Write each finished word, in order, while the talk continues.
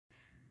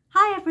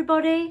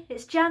everybody,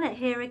 it's Janet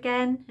here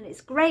again and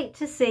it's great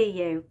to see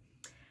you.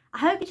 I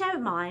hope you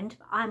don't mind,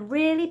 but I'm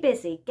really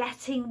busy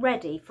getting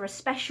ready for a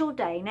special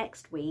day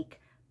next week,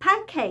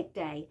 Pancake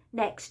Day,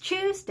 next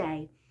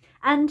Tuesday.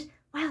 And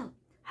well,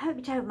 I hope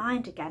you don't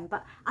mind again,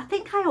 but I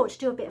think I ought to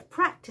do a bit of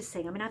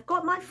practicing. I mean, I've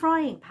got my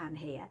frying pan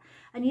here,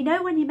 and you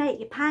know when you make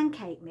your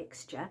pancake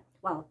mixture,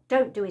 well,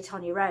 don't do it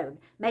on your own.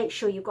 Make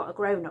sure you've got a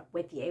grown-up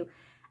with you.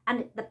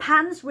 And the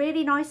pan's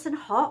really nice and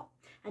hot,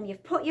 and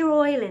you've put your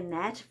oil in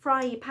there to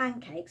fry your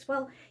pancakes.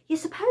 Well, you're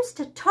supposed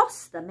to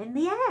toss them in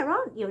the air,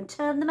 aren't you, and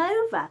turn them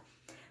over.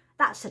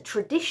 That's a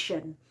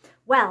tradition.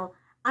 Well,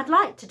 I'd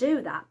like to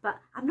do that, but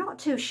I'm not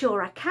too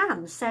sure I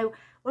can. So,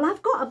 well,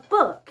 I've got a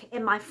book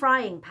in my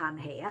frying pan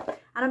here,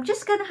 and I'm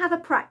just going to have a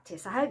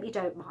practice. I hope you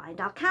don't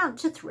mind. I'll count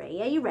to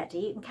 3. Are you ready?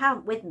 You can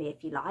count with me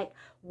if you like.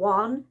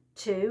 1,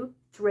 2,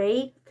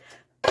 3.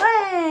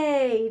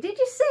 Hey, did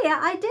you see it?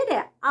 I did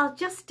it. I'll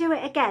just do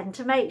it again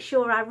to make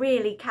sure I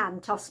really can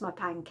toss my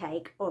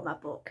pancake or my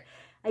book.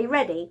 Are you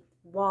ready?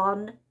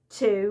 1,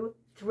 2,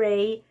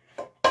 3.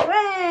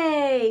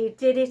 Hooray!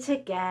 Did it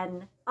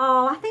again.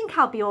 Oh, I think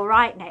I'll be all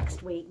right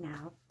next week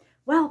now.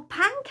 Well,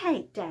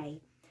 Pancake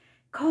Day.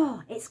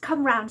 God, it's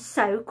come round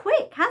so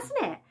quick,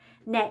 hasn't it?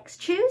 Next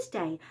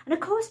Tuesday. And of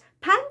course,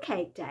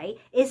 Pancake Day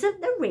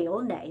isn't the real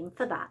name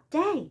for that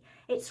day.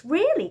 It's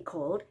really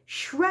called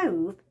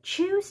Shrove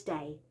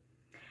Tuesday.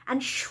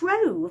 And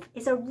Shrove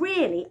is a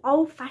really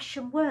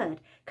old-fashioned word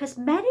because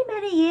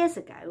many years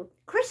ago,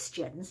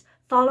 Christians,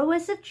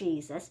 followers of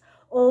Jesus,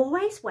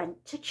 always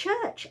went to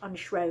church on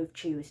Shrove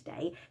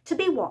Tuesday to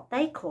be what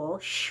they call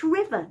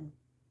shriven.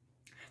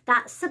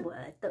 That's the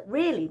word that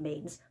really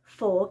means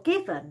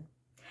forgiven.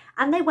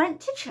 And they went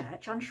to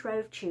church on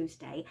Shrove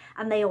Tuesday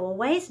and they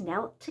always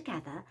knelt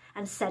together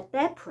and said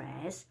their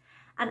prayers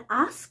and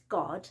asked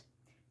God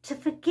to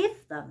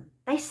forgive them.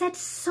 They said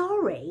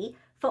sorry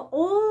for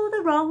all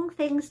the wrong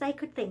things they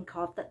could think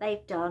of that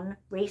they've done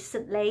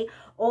recently,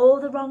 all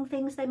the wrong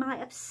things they might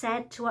have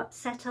said to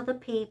upset other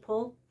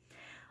people,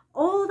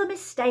 all the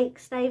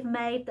mistakes they've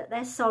made that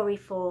they're sorry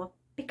for,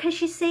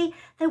 because you see,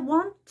 they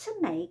want to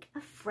make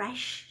a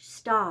fresh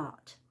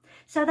start.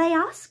 So they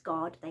ask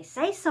God, they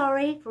say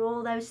sorry for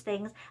all those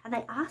things, and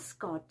they ask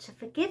God to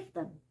forgive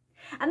them.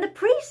 And the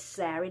priests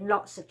there in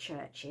lots of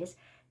churches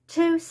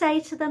to say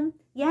to them,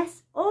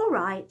 yes, all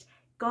right,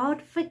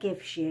 God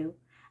forgives you.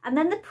 And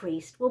then the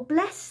priest will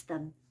bless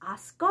them,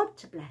 ask God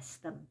to bless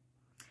them.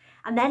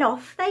 And then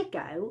off they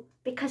go,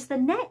 because the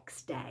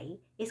next day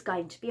is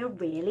going to be a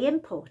really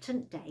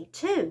important day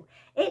too.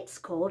 It's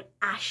called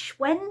Ash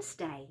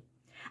Wednesday.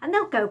 And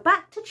they'll go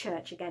back to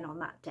church again on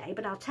that day,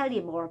 but I'll tell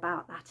you more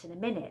about that in a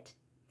minute.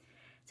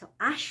 So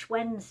Ash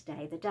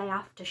Wednesday, the day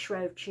after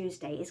Shrove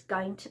Tuesday, is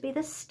going to be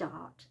the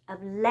start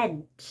of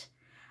Lent.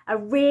 A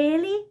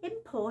really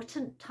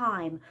important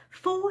time.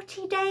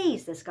 40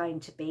 days there's going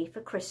to be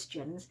for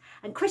Christians,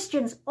 and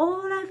Christians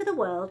all over the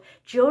world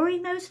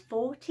during those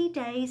 40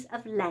 days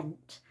of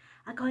Lent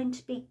are going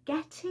to be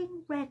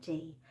getting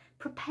ready,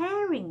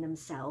 preparing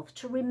themselves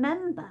to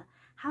remember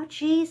how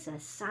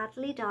Jesus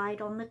sadly died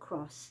on the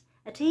cross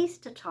at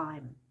Easter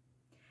time.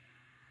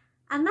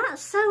 And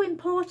that's so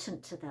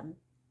important to them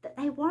that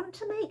they want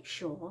to make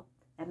sure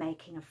they're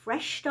making a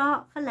fresh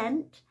start for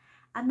Lent,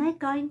 and they're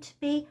going to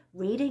be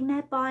reading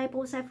their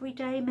Bibles every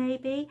day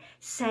maybe,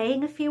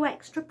 saying a few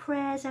extra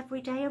prayers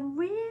every day and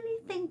really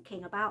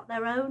thinking about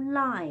their own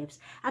lives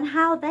and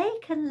how they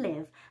can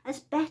live as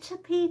better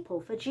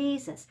people for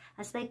Jesus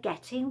as they're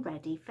getting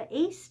ready for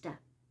Easter.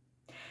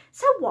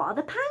 So what are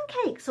the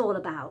pancakes all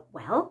about?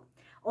 Well,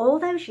 all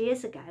those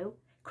years ago,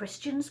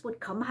 Christians would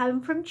come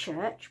home from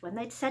church when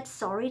they'd said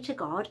sorry to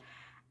God,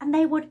 and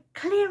they would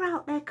clear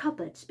out their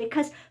cupboards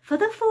because for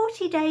the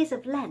 40 days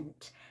of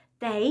Lent,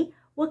 they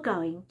were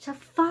going to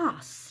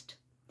fast.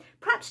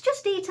 Perhaps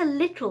just eat a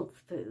little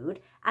food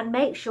and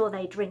make sure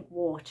they drink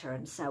water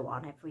and so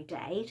on every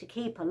day to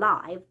keep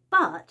alive,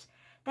 but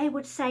they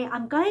would say,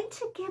 I'm going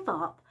to give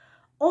up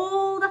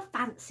all the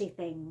fancy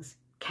things,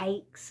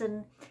 cakes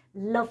and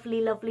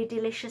lovely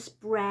delicious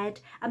bread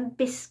and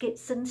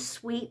biscuits and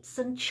sweets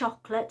and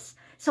chocolates,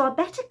 so I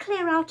better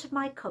clear out of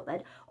my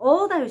cupboard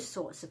all those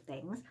sorts of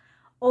things,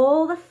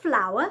 all the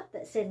flour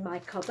that's in my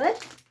cupboard.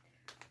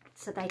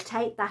 So they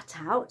take that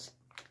out.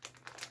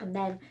 And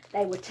then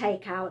they would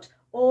take out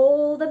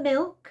all the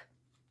milk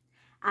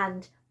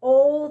and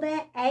all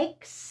their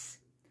eggs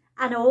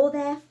and all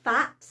their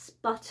fats,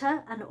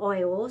 butter and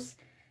oils,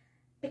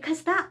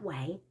 because that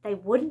way they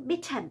wouldn't be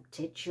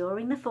tempted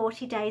during the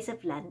 40 days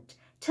of Lent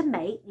to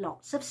make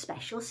lots of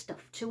special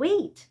stuff to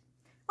eat.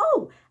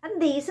 Oh,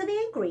 and these are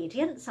the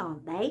ingredients,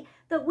 aren't they,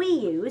 that we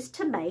use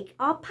to make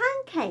our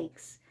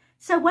pancakes.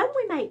 So when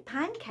we make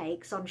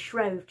pancakes on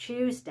Shrove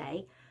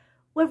Tuesday,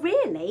 we're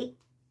really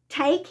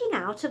taking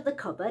out of the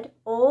cupboard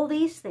all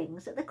these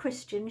things that the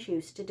Christians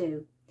used to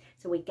do.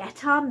 So we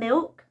get our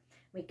milk,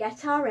 we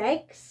get our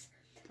eggs,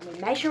 and we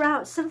measure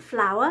out some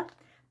flour,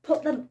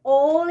 put them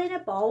all in a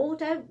bowl,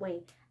 don't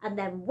we? And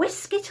then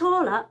whisk it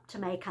all up to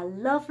make a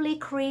lovely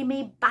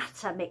creamy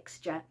batter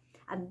mixture.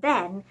 And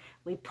then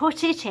we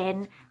put it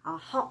in our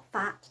hot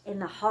fat in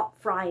the hot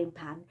frying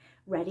pan,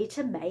 ready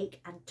to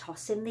make and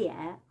toss in the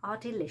air our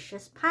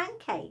delicious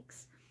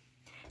pancakes.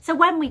 So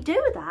when we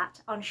do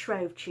that on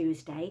Shrove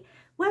Tuesday,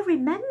 we're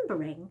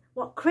remembering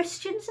what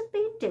Christians have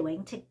been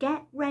doing to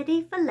get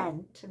ready for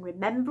Lent and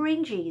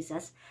remembering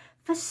Jesus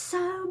for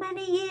so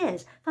many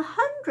years, for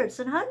hundreds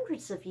and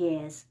hundreds of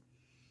years.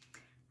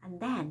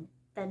 And then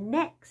the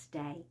next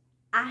day,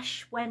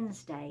 Ash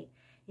Wednesday,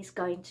 is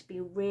going to be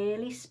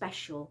really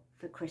special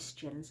for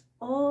Christians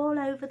all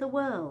over the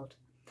world.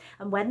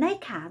 And when they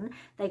can,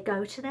 they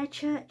go to their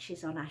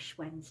churches on Ash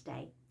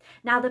Wednesday.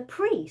 Now the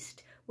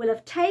priest will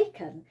have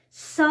taken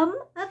some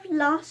of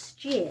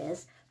last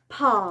year's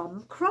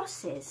palm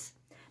crosses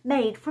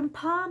made from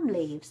palm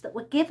leaves that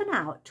were given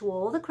out to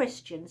all the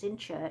Christians in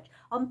church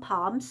on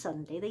Palm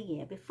Sunday the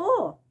year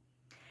before.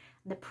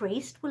 And the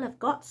priest will have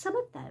got some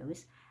of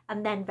those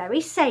and then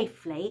very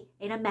safely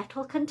in a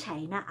metal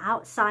container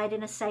outside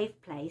in a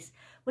safe place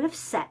will have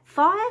set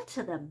fire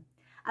to them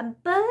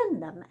and burn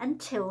them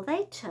until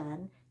they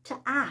turn to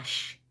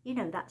ash, you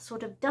know, that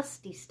sort of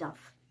dusty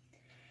stuff.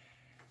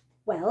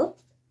 Well,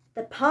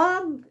 the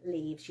palm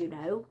leaves, you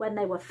know, when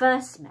they were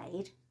first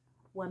made,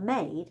 were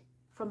made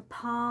from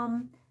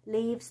palm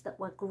leaves that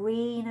were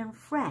green and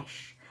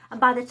fresh. And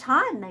by the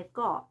time they've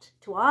got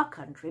to our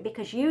country,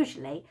 because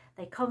usually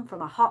they come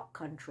from a hot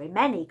country,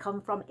 many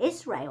come from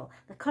Israel,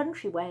 the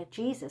country where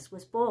Jesus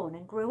was born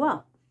and grew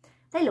up.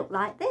 They look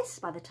like this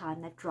by the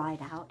time they've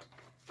dried out.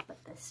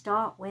 But to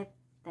start with,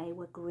 they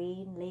were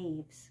green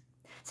leaves.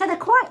 So they're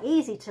quite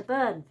easy to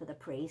burn for the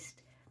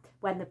priest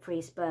when the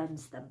priest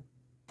burns them.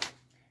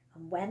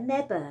 And when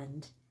they're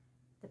burned,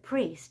 the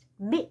priest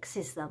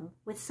mixes them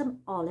with some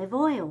olive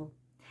oil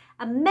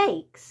and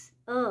makes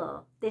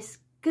this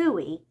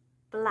gooey,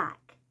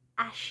 black,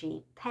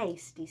 ashy,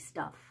 pasty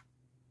stuff.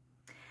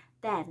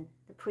 Then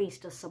the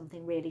priest does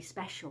something really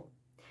special.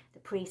 The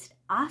priest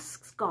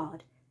asks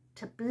God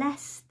to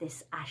bless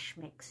this ash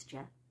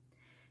mixture,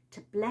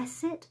 to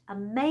bless it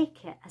and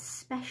make it a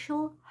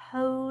special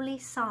holy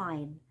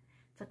sign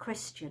for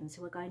Christians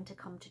who are going to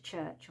come to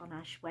church on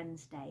Ash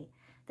Wednesday,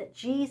 that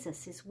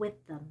Jesus is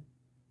with them.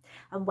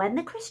 And when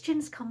the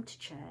Christians come to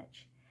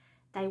church,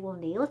 they will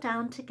kneel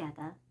down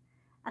together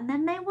and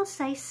then they will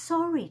say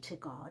sorry to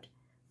God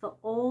for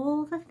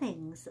all the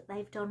things that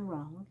they've done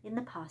wrong in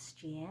the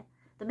past year,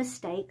 the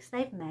mistakes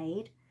they've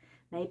made.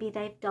 Maybe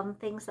they've done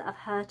things that have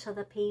hurt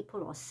other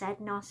people or said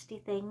nasty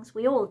things.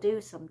 We all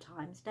do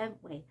sometimes, don't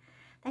we?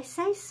 They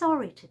say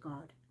sorry to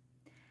God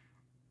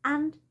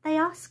and they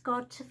ask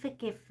God to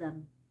forgive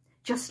them,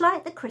 just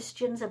like the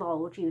Christians of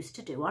old used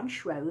to do on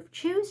Shrove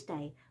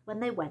Tuesday when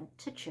they went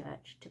to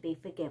church to be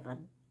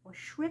forgiven or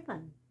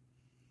shriven.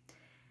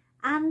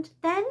 And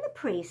then the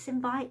priest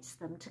invites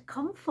them to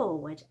come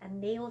forward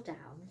and kneel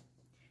down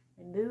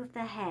and move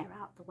their hair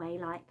out the way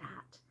like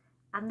that.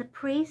 And the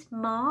priest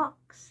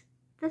marks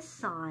the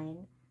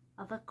sign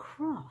of a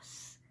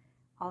cross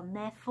on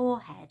their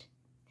forehead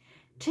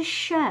to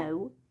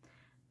show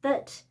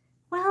that,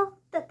 well,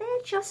 that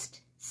they're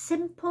just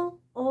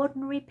simple,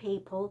 ordinary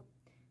people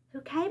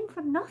who came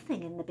from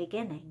nothing in the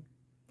beginning.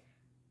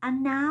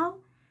 And now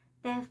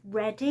they're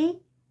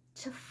ready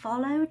to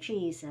follow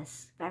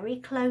Jesus very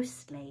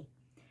closely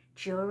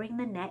during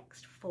the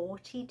next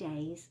 40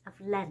 days of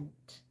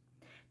Lent.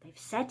 They've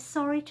said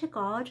sorry to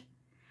God,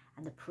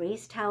 and the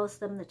priest tells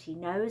them that he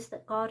knows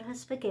that God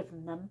has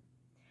forgiven them.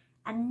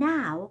 And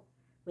now,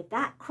 with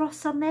that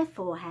cross on their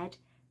forehead,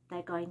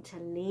 they're going to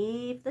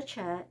leave the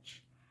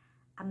church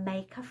and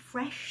make a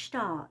fresh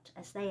start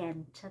as they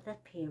enter the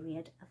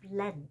period of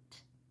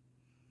Lent.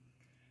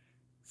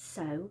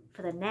 So,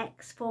 for the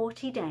next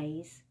 40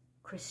 days,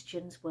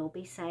 Christians will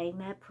be saying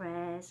their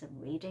prayers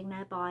and reading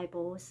their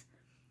Bibles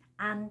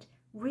and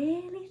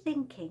really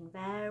thinking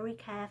very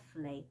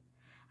carefully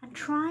and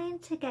trying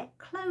to get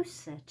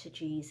closer to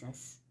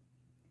Jesus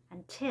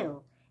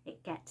until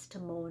it gets to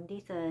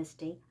Maundy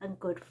Thursday and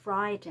Good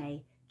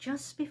Friday,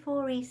 just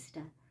before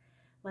Easter,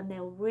 when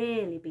they'll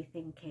really be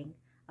thinking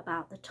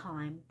about the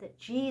time that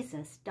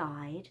Jesus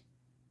died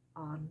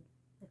on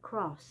the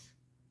cross.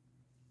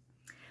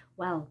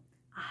 Well,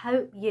 I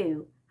hope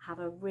you have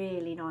a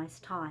really nice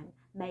time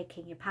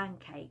making your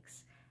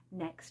pancakes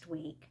next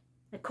week.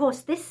 Of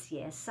course, this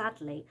year,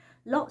 sadly,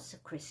 lots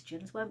of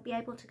Christians won't be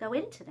able to go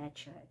into their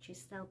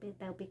churches.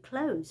 They'll be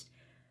closed.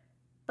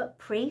 But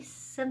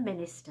priests and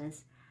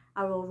ministers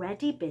are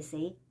already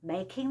busy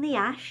making the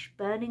ash,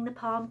 burning the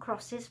palm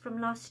crosses from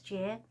last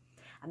year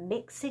and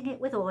mixing it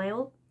with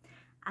oil.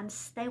 And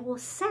they will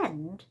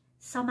send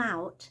some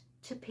out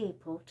to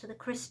people, to the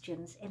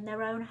Christians in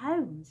their own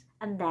homes.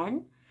 And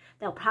then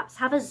they'll perhaps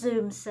have a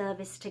Zoom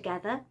service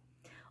together,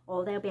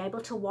 or they'll be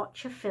able to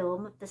watch a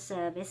film of the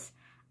service,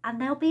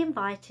 and they'll be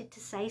invited to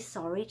say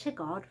sorry to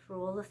God for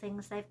all the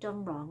things they've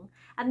done wrong.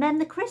 And then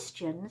the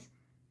Christians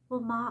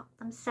will mark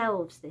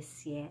themselves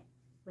this year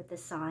with the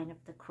sign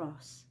of the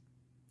cross.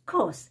 Of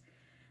course,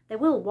 they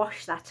will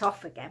wash that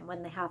off again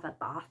when they have a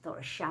bath or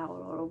a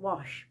shower or a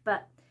wash,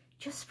 but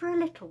just for a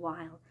little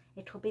while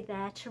it will be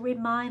there to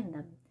remind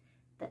them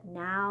that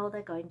now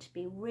they're going to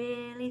be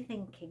really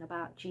thinking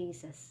about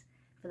Jesus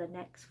for the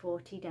next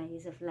 40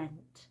 days of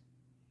Lent.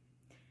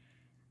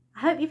 I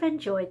hope you've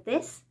enjoyed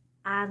this,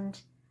 and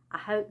I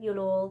hope you'll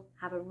all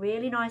have a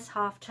really nice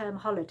half-term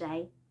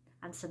holiday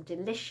and some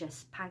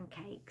delicious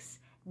pancakes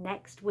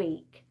next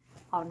week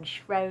on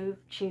Shrove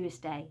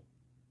Tuesday.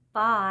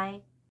 Bye.